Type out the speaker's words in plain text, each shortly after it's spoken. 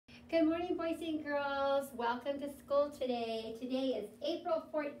Good morning, boys and girls. Welcome to school today. Today is April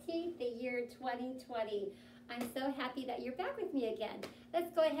 14th, the year 2020. I'm so happy that you're back with me again.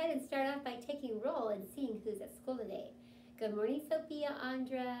 Let's go ahead and start off by taking roll and seeing who's at school today. Good morning, Sophia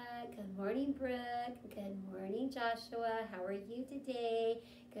Andra. Good morning, Brooke. Good morning, Joshua. How are you today?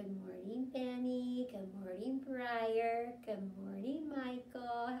 Good morning, Benny. Good morning, Briar. Good morning,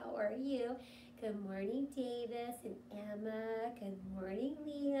 Michael. How are you? Good morning, Davis and Emma. Good morning,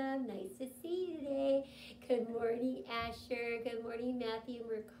 Liam. Nice to see you today. Good morning, Asher. Good morning, Matthew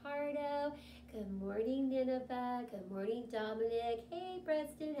Mercado. Good morning, Nineveh. Good morning, Dominic. Hey,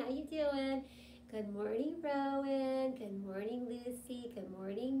 Preston. How you doing? Good morning, Rowan. Good morning, Lucy. Good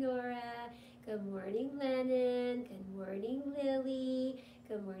morning, Nora. Good morning, Lennon. Good morning, Lily.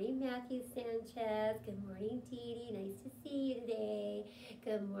 Good morning, Matthew Sanchez. Good morning, Dee Dee. Nice to see you today.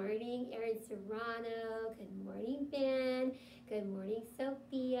 Good morning, Aaron Serrano. Good morning, Ben. Good morning,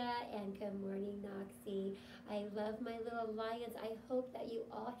 Sophia. And good morning, Noxie. I love my little lions. I hope that you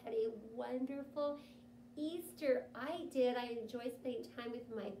all had a wonderful Easter. I did. I enjoyed spending time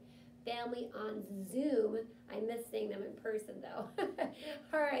with my family on Zoom. I miss seeing them in person though.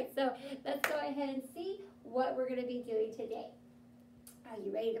 All right, so let's go ahead and see what we're going to be doing today. Are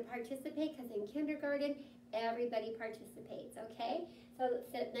you ready to participate? Because in kindergarten, everybody participates, okay? So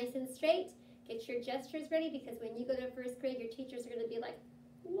let's sit nice and straight. Get your gestures ready because when you go to first grade, your teachers are going to be like,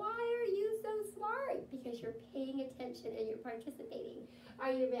 why are you so smart? Because you're paying attention and you're participating.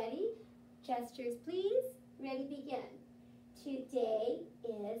 Are you ready? Gestures, please. Ready, begin. Today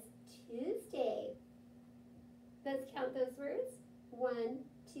is Tuesday. Let's count those words. 1,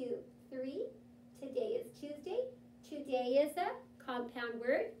 2, 3. Today is Tuesday. Today is a compound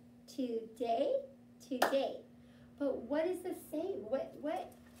word. Today, today. But what is the same?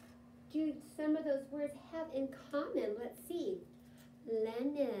 What do some of those words have in common? Let's see.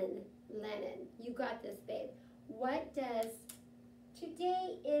 Lennon, Lennon. You got this, babe. What does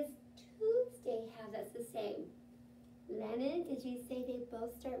today is Tuesday have that's the same? Lennon, did you say they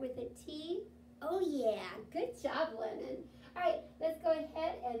both start with a T? Oh yeah, good job, Lennon. All right, let's go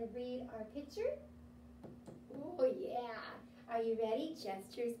ahead and read our picture. Oh yeah. Are you ready?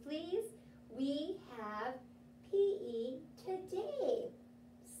 Gestures, please. We have PE today.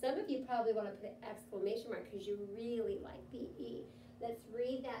 Some of you probably want to put an exclamation mark because you really like PE. Let's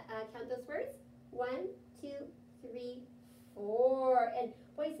read that, count those words. 1, 2, 3, 4. And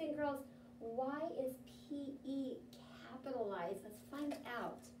boys and girls, why is PE capitalized? Let's find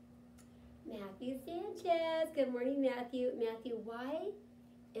out. Matthew Sanchez. Good morning, Matthew. Matthew, why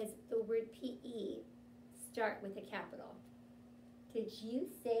is the word PE start with a capital? Did you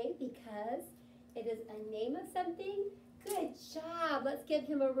say because it is a name of something? Good job. Let's give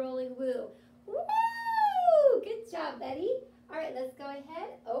him a rolling woo. Woo! Good job, Betty. All right, let's go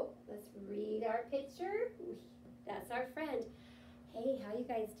ahead. Oh, let's read our picture. That's our friend. Hey, how you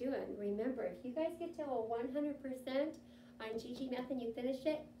guys doing? Remember, if you guys get to a 100% on GG Math and you finish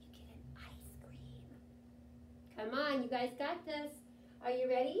it, you get an ice cream. Come on, you guys got this. Are you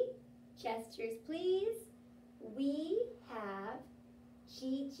ready? Gestures, please. We have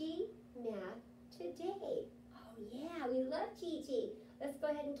GG Math today. Oh yeah, we love Gigi. Let's go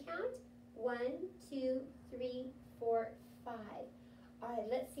ahead and count. 1, 2, 3, 4, 5. All right,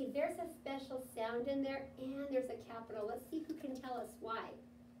 let's see. There's a special sound in there, and there's a capital. Let's see who can tell us why.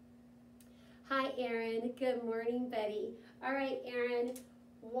 Hi, Aaron. Good morning, Betty. All right, Aaron,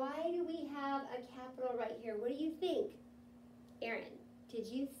 why do we have a capital right here? What do you think? Aaron, did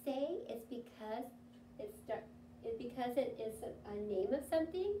you say it's because it is a name of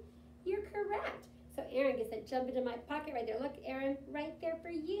something? You're correct. So Aaron gets to jump into my pocket right there. Look, Aaron, right there for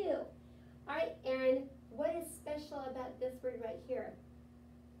you. All right, Aaron, what is special about this word right here?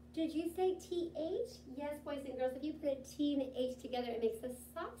 Did you say TH? Yes, boys and girls, if you put a T and an H together, it makes a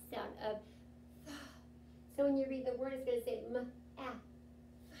soft sound of th. So when you read the word, it's going to say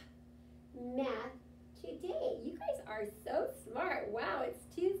math today. You guys are so smart. Wow, it's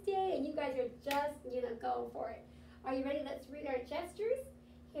Tuesday and you guys are just, going for it. Are you ready? Let's read our gestures.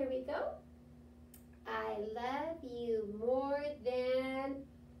 Here we go. I love you more than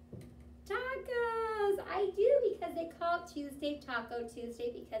tacos. I do, because they call it Tuesday Taco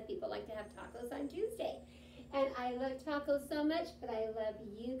Tuesday because people like to have tacos on Tuesday. And I love tacos so much, but I love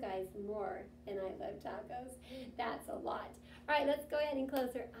you guys more than I love tacos. That's a lot. All right, let's go ahead and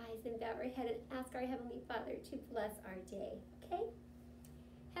close our eyes and bow our head and ask our Heavenly Father to bless our day, okay?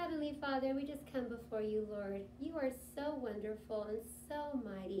 Heavenly Father, we just come before you, Lord. You are so wonderful and so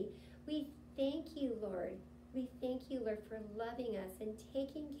mighty. We thank you, Lord. We thank you, Lord, for loving us and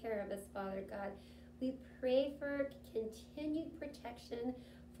taking care of us, Father God. We pray for continued protection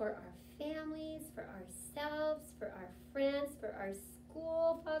for our families, for ourselves, for our friends, for our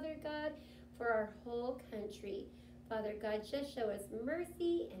school, Father God, for our whole country. Father God, just show us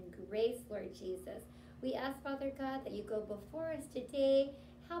mercy and grace, Lord Jesus. We ask, Father God, that you go before us today.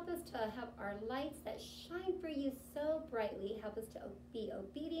 Help us to have our lights that shine for you so brightly. Help us to be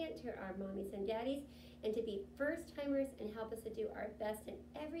obedient to our mommies and daddies and to be first-timers, and help us to do our best in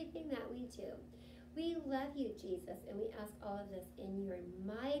everything that we do. We love you, Jesus, and we ask all of this in your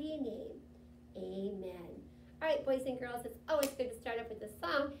mighty name. Amen. All right, boys and girls, it's always good to start off with a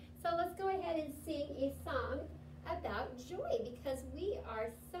song. So let's go ahead and sing a song about joy, because we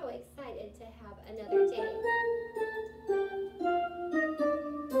are so excited to have another day.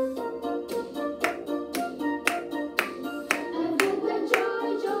 I've got the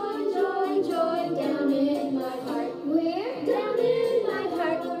joy, joy, joy, joy down in my heart. Where? Down in my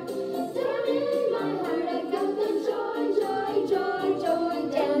heart. Down in my heart. I've got the joy, joy, joy, joy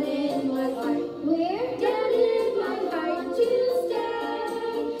down in my heart. Where? Down in my heart to stay.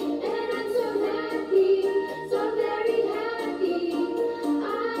 And I'm so happy, so very happy.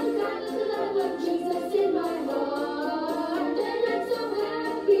 I've got the love of Jesus in my heart. And I'm so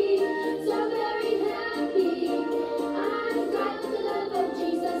happy, so very happy. I've got the love of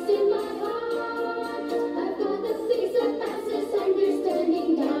Jesus in my heart. I've got the peace that passes understanding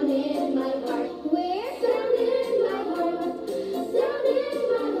down in my heart. Where? Down in my heart. Down in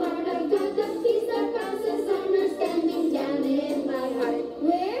my heart. I've got the peace that passes understanding down in my heart.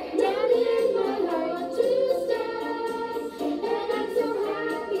 Where? Down in my heart to stay. And I'm so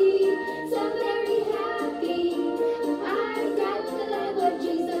happy, so very happy. I've got the love of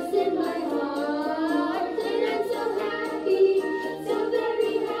Jesus in my heart. And I'm so happy, so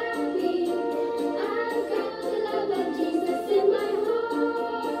very happy. I've got the love of Jesus in my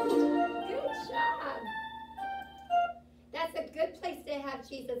heart. Good job. That's a good place to have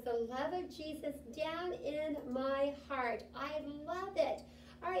Jesus, the love of Jesus down in my heart. I love it.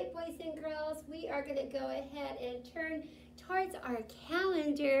 All right, boys and girls, we are going to go ahead and turn towards our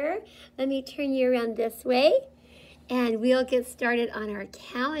calendar. Let me turn you around this way, and we'll get started on our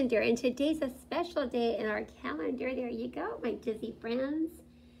calendar. And today's a special day in our calendar. There you go, my dizzy friends.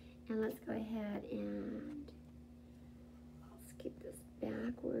 And let's go ahead and skip this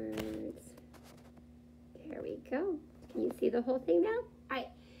backwards. There we go. Can you see the whole thing now? All right.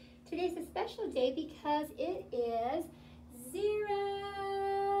 Today's a special day because it is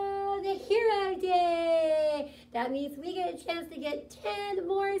the Hero Day. That means we get a chance to get 10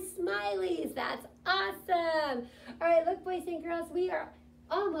 more smileys. That's awesome. All right, look, boys and girls, we are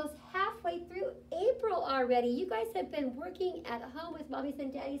almost halfway through April already. You guys have been working at home with mommies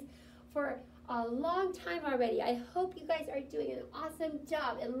and daddies for a long time already. I hope you guys are doing an awesome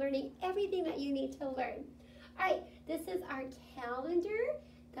job and learning everything that you need to learn. All right, this is our calendar.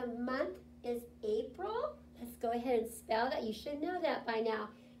 The month is April. Let's go ahead and spell that. You should know that by now.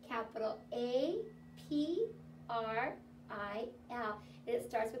 Capital A-P-R-I-L. And it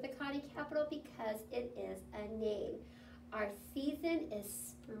starts with a Connie capital because it is a name. Our season is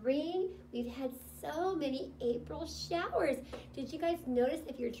spring. We've had so many April showers. Did you guys notice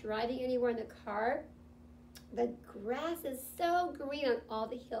if you're driving anywhere in the car? The grass is so green on all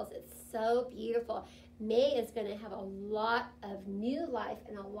the hills. It's so beautiful. May is going to have a lot of new life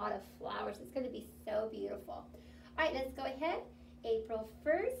and a lot of flowers. It's going to be so beautiful. All right, let's go ahead. April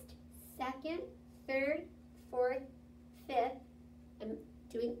 1st, 2nd, 3rd, 4th, 5th. I'm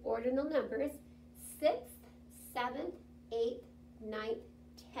doing ordinal numbers. 6th, 7th, 8th, 9th,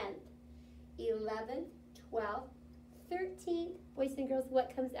 10th, 11th, 12th, 13th. Boys and girls, what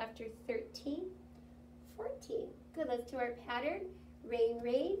comes after 13? 14. Good, let's do our pattern. Rain,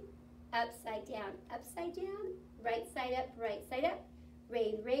 rain, upside down, right side up,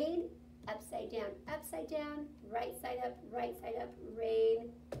 rain, rain, upside down, right side up,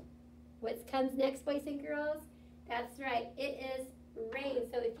 rain. What comes next, boys and girls? That's right, it is rain.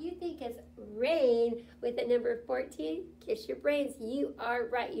 So if you think it's rain with the number 14, kiss your brains. You are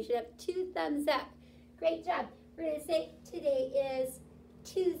right. You should have 2 thumbs up. Great job. We're going to say today is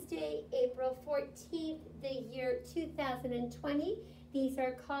Tuesday, April 14th, the year 2020. These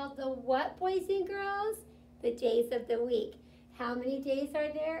are called the what, boys and girls? The days of the week. How many days are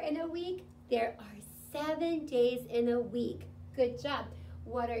there in a week? There are 7 days in a week. Good job.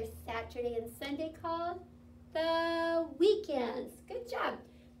 What are Saturday and Sunday called? The weekends. Good job.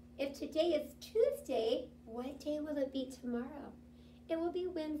 If today is Tuesday, what day will it be tomorrow? It will be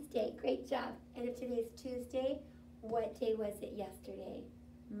Wednesday. Great job. And if today is Tuesday, what day was it yesterday?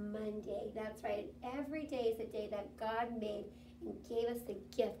 Monday. That's right. Every day is a day that God made and gave us the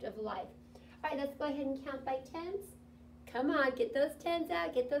gift of life. All right, let's go ahead and count by tens. Come on, get those 10s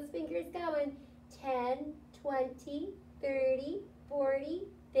out, get those fingers going. 10, 20, 30, 40,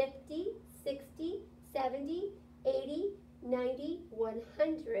 50, 60, 70, 80, 90,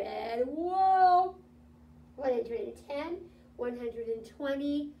 100. Whoa! 110,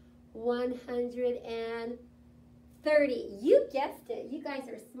 120, 130. You guessed it. You guys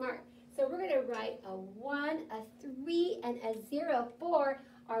are smart. So we're going to write a 1, a 3, and a 0 for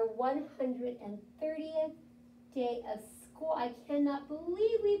our 130th day of school. I cannot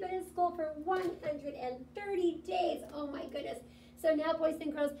believe we've been in school for 130 days. Oh my goodness. So now, boys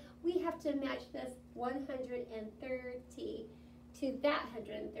and girls, we have to match this 130 to that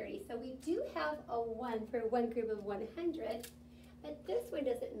 130. So we do have a 1 for one group of 100, but this one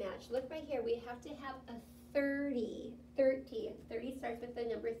doesn't match. Look right here. We have to have a 30. 30 starts with the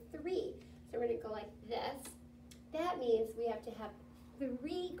number 3. So we're going to go like this. That means we have to have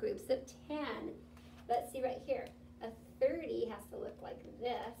 3 groups of 10. Let's see right here. A 30 has to look like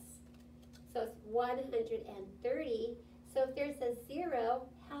this. So it's 130. So if there's a 0,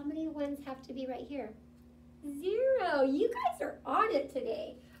 how many ones have to be right here? 0. You guys are on it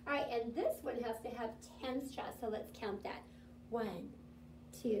today. All right, and this one has to have 10 straws. So let's count that. 1,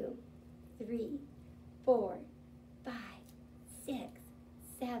 2, 3, 4, 5, 6,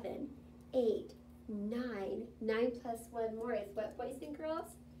 7, 8, 9. 9 plus 1 more is what, boys and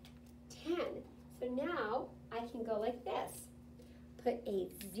girls? 10. So now I can go like this. Put a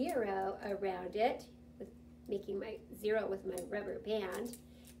 0 around it, making my 0 with my rubber band.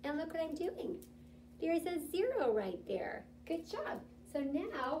 And look what I'm doing. There's a 0 right there. Good job. So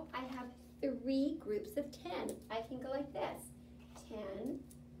now I have 3 groups of 10. I can go like this. 10,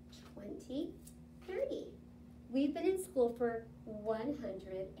 20, 30. We've been in school for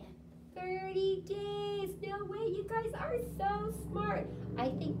 130 days. No way, you guys are so smart. I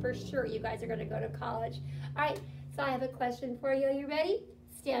think for sure you guys are going to go to college. All right, so I have a question for you. Are you ready?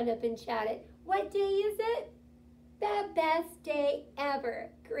 Stand up and shout it. What day is it? The best day ever.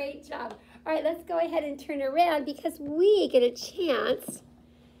 Great job. All right, let's go ahead and turn around because we get a chance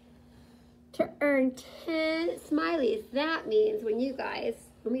to earn 10 smileys. That means when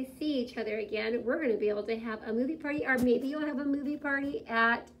we see each other again, we're going to be able to have a movie party, or maybe you'll have a movie party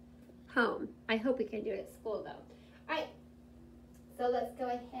at home. I hope we can do it at school, though. All right, so let's go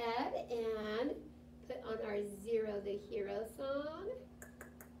ahead and put on our 0 the Hero song.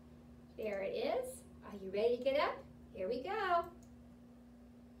 There it is. Are you ready to get up? Here we go.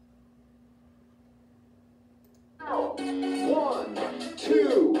 1,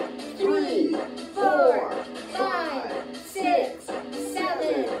 2, 3, 4, 5, 6,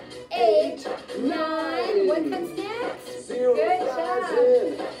 7, 8, 9. What comes next? 0. Good job.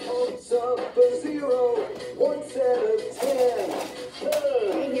 Holds up a 0. 1 set of 10.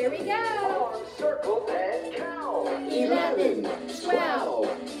 Okay, here we go. Arms circled and count. 11, 12,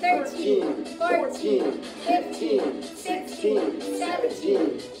 13, 14, 15, 16,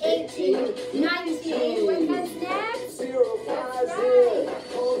 17, 18, 19. What comes next? 0 flies in.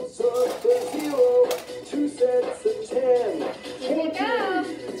 Holds up a 0. 2 sets of 10. Here we go.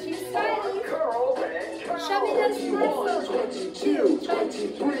 2 smileys. Curls and counts. Show me those 21, muscles. 22,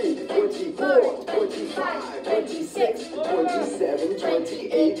 23, 24, 25, 26, 27,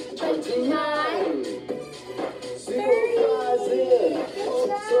 28, 29. 0 flies in.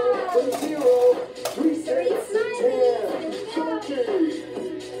 Holds up a 0. 3 sets of 10.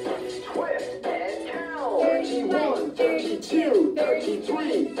 30. Twist and count. 31, 32,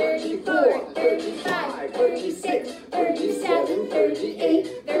 33, 34, 35, 36, 37,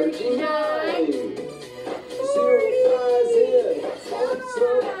 38, 39. 0 flies in. Holds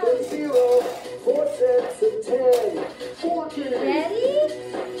up a 0. 4 sets of 10. 40.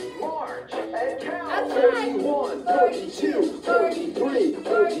 Ready? March and count. Okay. 31, 42, 43,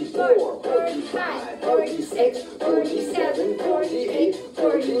 44, 45, 46, 47, 48,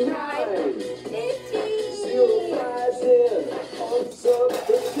 49. 50. 0 flies in. Holds up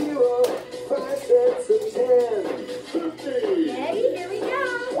a 0. 5 sets of 10. 50. Ready? Here we go.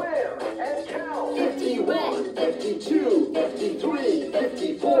 Square and count. 51, 52, 53,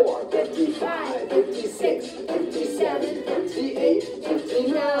 54, 55, 56, 57, 58,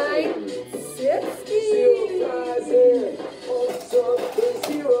 59. 60. 0 flies in. Holds up a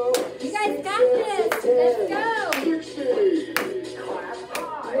 0. You guys got this. Let's go. 60.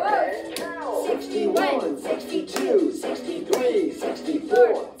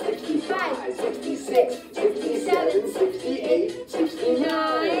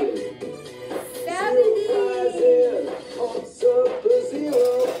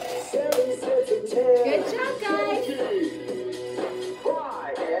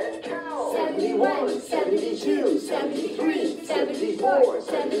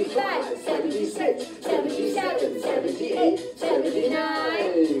 75, 76, 77, 78,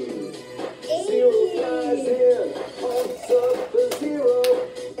 79. 0 flies in, pumps up a 0,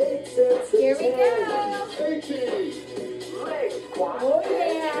 8 sets of Here we 10. go. 80. Leg squat. Oh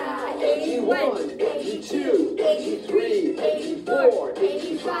yeah. 81, 82, 83, 84,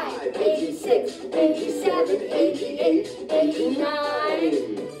 85, 86, 87, 88,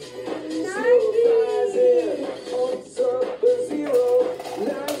 89. 0 flies in, pumps up a 0, 9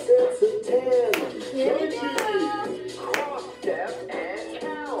 sets of 10. Here we go. Cross step and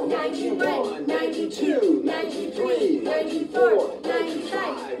count. 91, 92, 93, 94,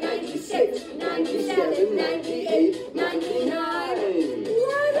 95, 96, 97, 98, 99.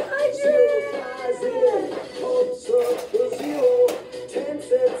 0 flies in, pumps up a 0, 10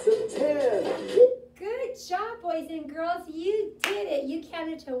 sets of 10. Good job, boys and girls. You did it. You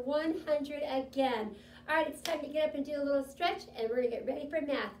counted to 100 again. All right, it's time to get up and do a little stretch, and we're going to get ready for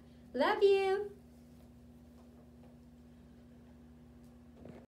math. Love you.